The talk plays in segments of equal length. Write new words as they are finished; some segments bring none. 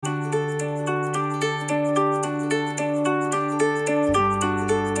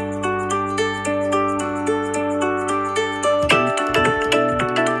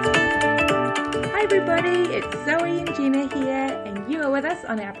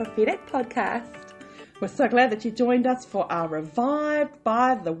Prophetic Podcast. We're so glad that you joined us for our Revived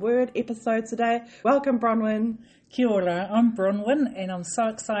by the Word episode today. Welcome, BRONWYN. Kia ora, I'm BRONWYN, and I'm so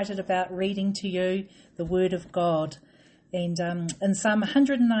excited about reading to you the Word of God. And in Psalm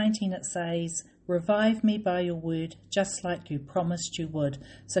 119 it says, "Revive me by your word, just like you promised you would."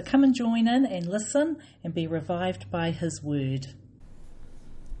 So come and join in and listen and be revived by his word.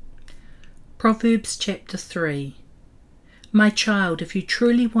 Proverbs chapter 3. My child, if you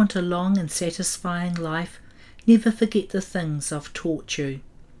truly want a long and satisfying life, never forget the things I've taught you.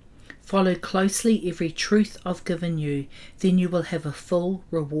 Follow closely every truth I've given you, then you will have a full,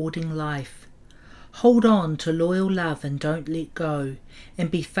 rewarding life. Hold on to loyal love and don't let go, and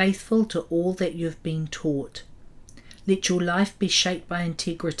be faithful to all that you've been taught. Let your life be shaped by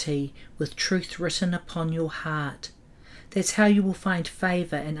integrity, with truth written upon your heart. That's how you will find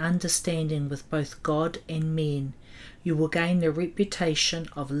favour and understanding with both God and men. You will gain the reputation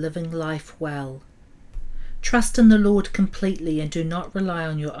of living life well. Trust in the Lord completely and do not rely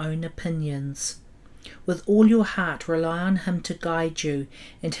on your own opinions. With all your heart rely on him to guide you,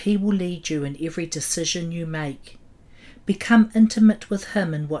 and he will lead you in every decision you make. Become intimate with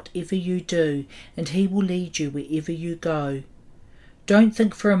him in whatever you do, and he will lead you wherever you go. Don't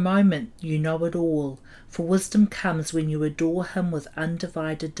think for a moment you know it all, for wisdom comes when you adore him with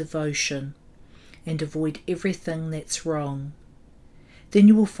undivided devotion, and avoid everything that's wrong. Then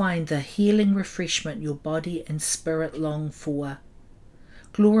you will find the healing refreshment your body and spirit long for.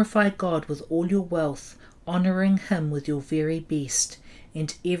 Glorify God with all your wealth, honouring him with your very best,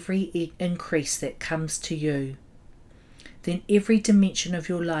 and every increase that comes to you. Then every dimension of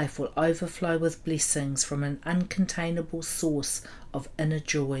your life will overflow with blessings from an uncontainable source of inner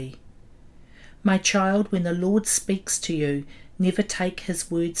joy. My child, when the Lord speaks to you, never take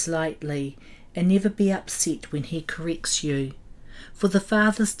his words lightly, and never be upset when he corrects you. For the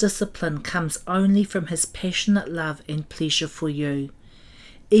Father's discipline comes only from his passionate love and pleasure for you.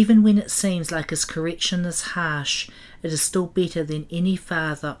 Even when it seems like his correction is harsh, it is still better than any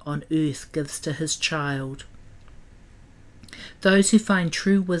father on earth gives to his child. Those who find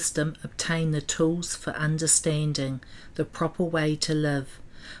true wisdom obtain the tools for understanding the proper way to live,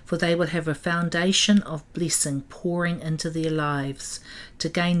 for they will have a foundation of blessing pouring into their lives. To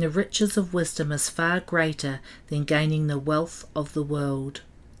gain the riches of wisdom is far greater than gaining the wealth of the world.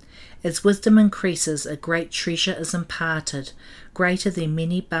 As wisdom increases, a great treasure is imparted, greater than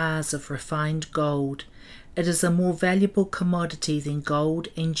many bars of refined gold. It is a more valuable commodity than gold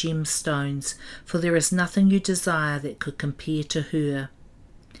and gemstones, for there is nothing you desire that could compare to her.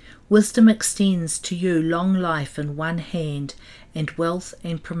 Wisdom extends to you long life in one hand, and wealth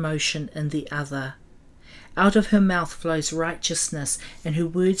and promotion in the other. Out of her mouth flows righteousness, and her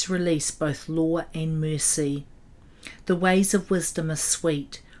words release both law and mercy. The ways of wisdom are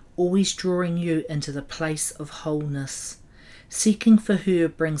sweet, always drawing you into the place of wholeness. Seeking for her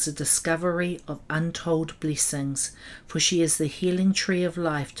brings a discovery of untold blessings, for she is the healing tree of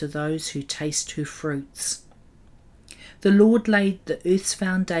life to those who taste her fruits. The Lord laid the earth's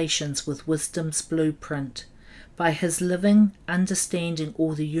foundations with wisdom's blueprint. By his living understanding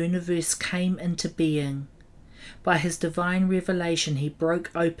all the universe came into being. By his divine revelation he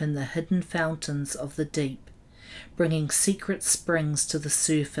broke open the hidden fountains of the deep, bringing secret springs to the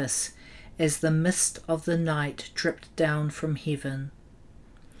surface, as the mist of the night dripped down from heaven.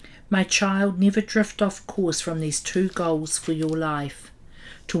 My child, never drift off course from these two goals for your life,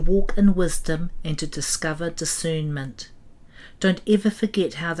 to walk in wisdom and to discover discernment. Don't ever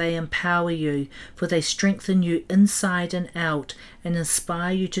forget how they empower you, for they strengthen you inside and out and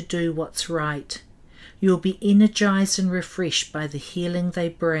inspire you to do what's right. You will be energized and refreshed by the healing they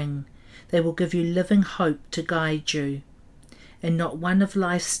bring. They will give you living hope to guide you, and not one of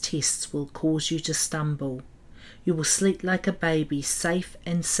life's tests will cause you to stumble. You will sleep like a baby, safe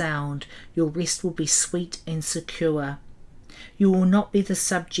and sound. Your rest will be sweet and secure. You will not be the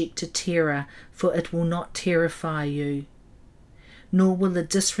subject to terror, for it will not terrify you. Nor will the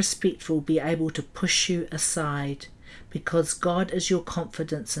disrespectful be able to push you aside, because God is your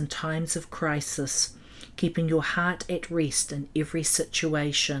confidence in times of crisis, keeping your heart at rest in every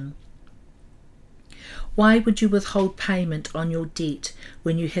situation. Why would you withhold payment on your debt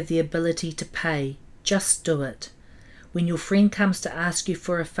when you have the ability to pay? Just do it. When your friend comes to ask you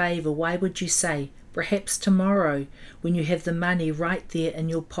for a favour, why would you say, "Perhaps tomorrow," when you have the money right there in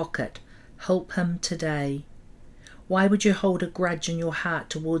your pocket? Help him today. Why would you hold a grudge in your heart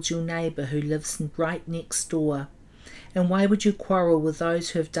towards your neighbour who lives right next door? And why would you quarrel with those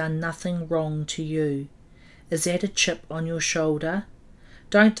who have done nothing wrong to you? Is that a chip on your shoulder?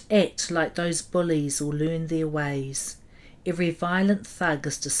 Don't act like those bullies or learn their ways. Every violent thug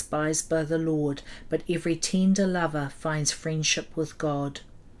is despised by the Lord, but every tender lover finds friendship with God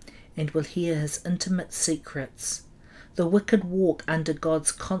and will hear his intimate secrets. The wicked walk under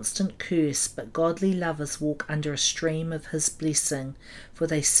God's constant curse, but godly lovers walk under a stream of his blessing, for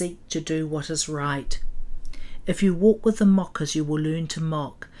they seek to do what is right. If you walk with the mockers, you will learn to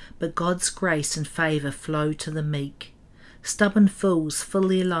mock, but God's grace and favour flow to the meek. Stubborn fools fill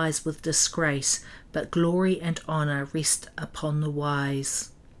their lives with disgrace, but glory and honour rest upon the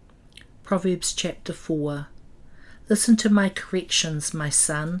wise. Proverbs chapter 4. Listen to my corrections, my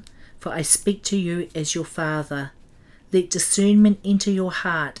son, for I speak to you as your father. Let discernment enter your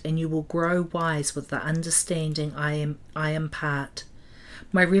heart, and you will grow wise with the understanding I impart.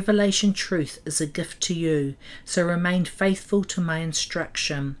 My revelation truth is a gift to you, so remain faithful to my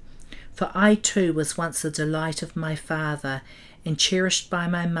instruction. For I too was once the delight of my father, and cherished by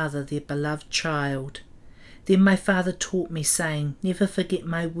my mother, their beloved child. Then my father taught me, saying, Never forget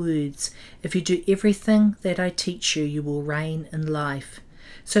my words. If you do everything that I teach you, you will reign in life.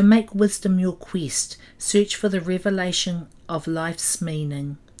 So make wisdom your quest. Search for the revelation of life's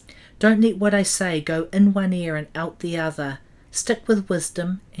meaning. Don't let what I say go in one ear and out the other. Stick with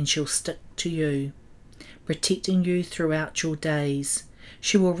wisdom, and she'll stick to you, protecting you throughout your days.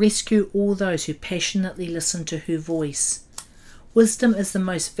 She will rescue all those who passionately listen to her voice. Wisdom is the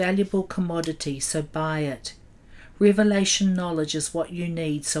most valuable commodity, so buy it. Revelation knowledge is what you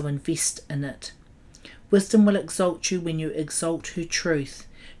need, so invest in it. Wisdom will exalt you when you exalt her truth.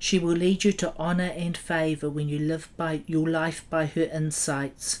 She will lead you to honour and favour when you live by your life by her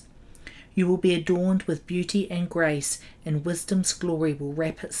insights. You will be adorned with beauty and grace, and wisdom's glory will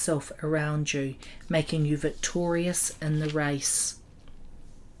wrap itself around you, making you victorious in the race.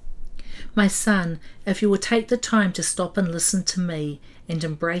 My son, if you will take the time to stop and listen to me and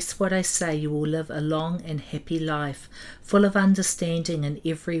embrace what I say, you will live a long and happy life, full of understanding in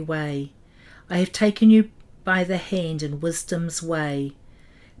every way. I have taken you by the hand in wisdom's way,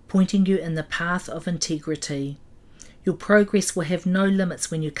 pointing you in the path of integrity. Your progress will have no limits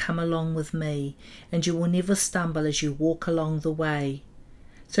when you come along with me, and you will never stumble as you walk along the way.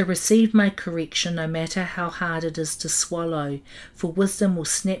 So receive my correction, no matter how hard it is to swallow, for wisdom will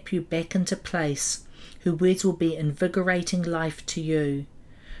snap you back into place. Her words will be invigorating life to you.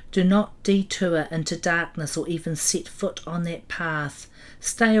 Do not detour into darkness or even set foot on that path.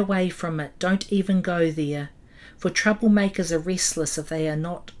 Stay away from it. Don't even go there. For troublemakers are restless if they are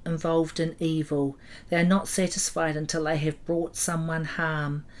not involved in evil. They are not satisfied until they have brought someone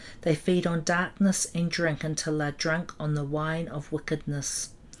harm. They feed on darkness and drink until they are drunk on the wine of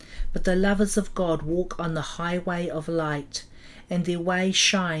wickedness. But the lovers of God walk on the highway of light, and their way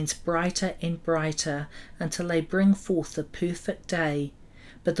shines brighter and brighter until they bring forth the perfect day.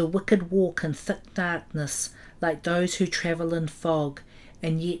 But the wicked walk in thick darkness, like those who travel in fog,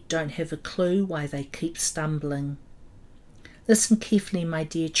 and yet don't have a clue why they keep stumbling. Listen carefully, my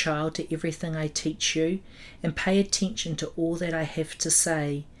dear child, to everything I teach you, and pay attention to all that I have to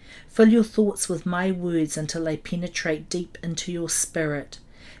say. Fill your thoughts with my words until they penetrate deep into your spirit.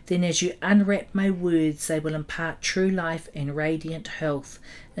 Then as you unwrap my words, they will impart true life and radiant health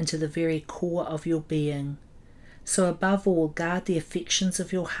into the very core of your being. So above all, guard the affections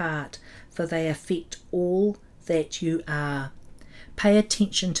of your heart, for they affect all that you are. Pay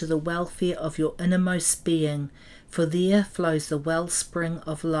attention to the welfare of your innermost being, for there flows the wellspring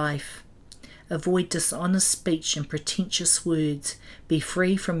of life. Avoid dishonest speech and pretentious words. Be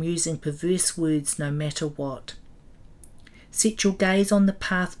free from using perverse words no matter what. Set your gaze on the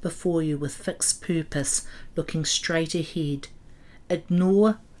path before you with fixed purpose, looking straight ahead.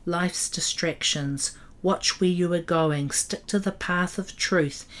 Ignore life's distractions. Watch where you are going. Stick to the path of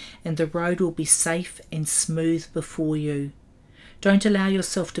truth, and the road will be safe and smooth before you. Don't allow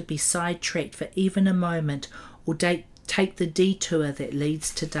yourself to be sidetracked for even a moment, or take the detour that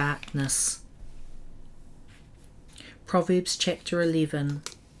leads to darkness. Proverbs chapter 11.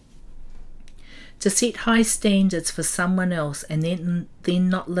 To set high standards for someone else and then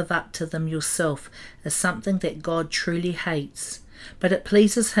not live up to them yourself is something that God truly hates, but it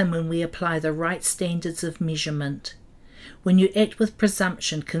pleases him when we apply the right standards of measurement. When you act with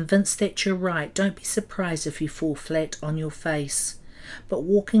presumption, convinced that you're right, don't be surprised if you fall flat on your face. But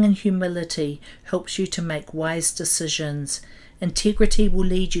walking in humility helps you to make wise decisions. Integrity will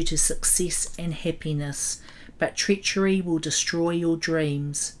lead you to success and happiness, but treachery will destroy your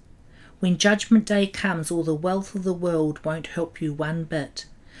dreams. When judgment day comes, all the wealth of the world won't help you one bit.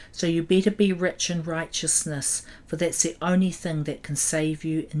 So you better be rich in righteousness, for that's the only thing that can save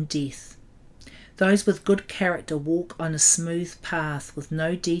you in death. Those with good character walk on a smooth path with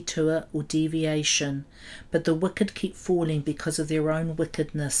no detour or deviation, but the wicked keep falling because of their own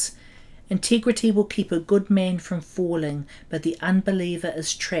wickedness. Integrity will keep a good man from falling, but the unbeliever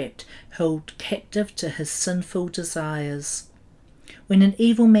is trapped, held captive to his sinful desires. When an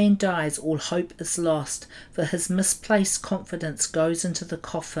evil man dies, all hope is lost, for his misplaced confidence goes into the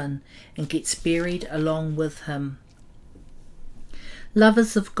coffin and gets buried along with him.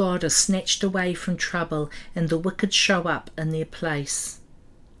 Lovers of God are snatched away from trouble, and the wicked show up in their place.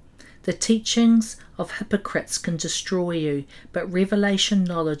 The teachings of hypocrites can destroy you, but revelation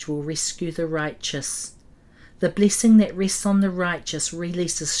knowledge will rescue the righteous. The blessing that rests on the righteous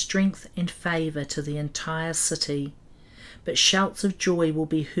releases strength and favour to the entire city, but shouts of joy will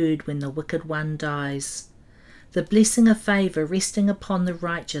be heard when the wicked one dies. The blessing of favour resting upon the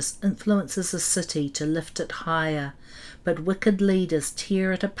righteous influences a city to lift it higher, but wicked leaders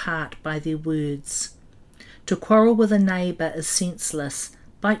tear it apart by their words. To quarrel with a neighbour is senseless.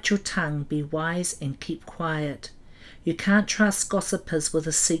 Bite your tongue, be wise and keep quiet. You can't trust gossipers with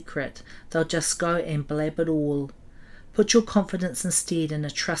a secret, they'll just go and blab it all. Put your confidence instead in a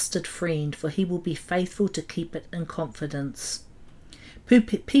trusted friend, for he will be faithful to keep it in confidence.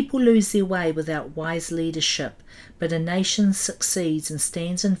 People lose their way without wise leadership, but a nation succeeds and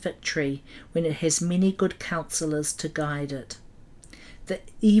stands in victory when it has many good counsellors to guide it. The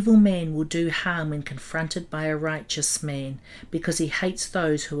evil man will do harm when confronted by a righteous man, because he hates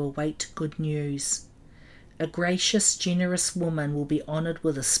those who await good news. A gracious, generous woman will be honoured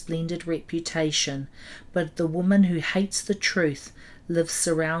with a splendid reputation, but the woman who hates the truth lives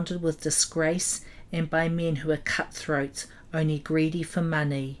surrounded with disgrace and by men who are cutthroats, only greedy for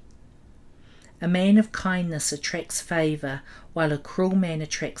money. A man of kindness attracts favour, while a cruel man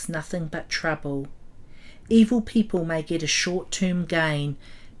attracts nothing but trouble. Evil people may get a short-term gain,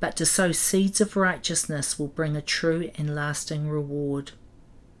 but to sow seeds of righteousness will bring a true and lasting reward.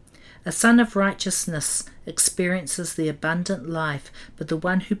 A son of righteousness experiences the abundant life, but the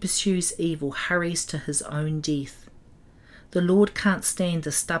one who pursues evil hurries to his own death. The Lord can't stand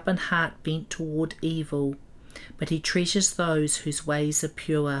the stubborn heart bent toward evil, but he treasures those whose ways are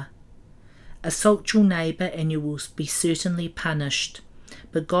pure. Assault your neighbour and you will be certainly punished,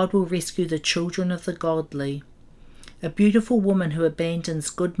 but God will rescue the children of the godly. A beautiful woman who abandons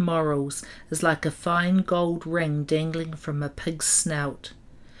good morals is like a fine gold ring dangling from a pig's snout.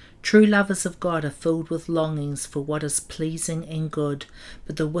 True lovers of God are filled with longings for what is pleasing and good,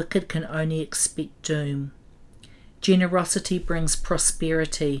 but the wicked can only expect doom. Generosity brings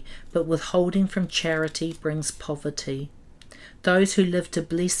prosperity, but withholding from charity brings poverty. Those who live to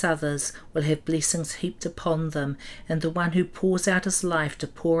bless others will have blessings heaped upon them, and the one who pours out his life to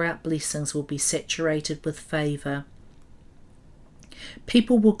pour out blessings will be saturated with favour.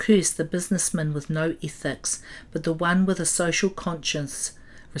 People will curse the businessman with no ethics, but the one with a social conscience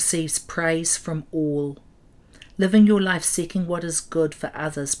receives praise from all. Living your life seeking what is good for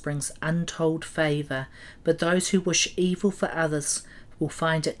others brings untold favour, but those who wish evil for others will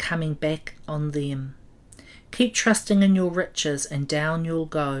find it coming back on them. Keep trusting in your riches and down you'll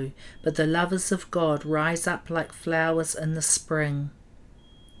go, but the lovers of God rise up like flowers in the spring.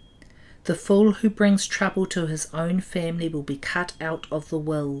 The fool who brings trouble to his own family will be cut out of the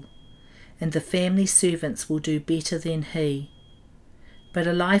will, and the family servants will do better than he. But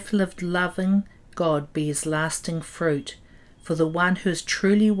a life lived loving God bears lasting fruit, for the one who is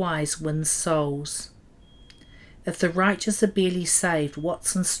truly wise wins souls. If the righteous are barely saved,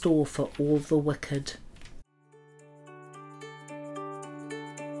 what's in store for all the wicked?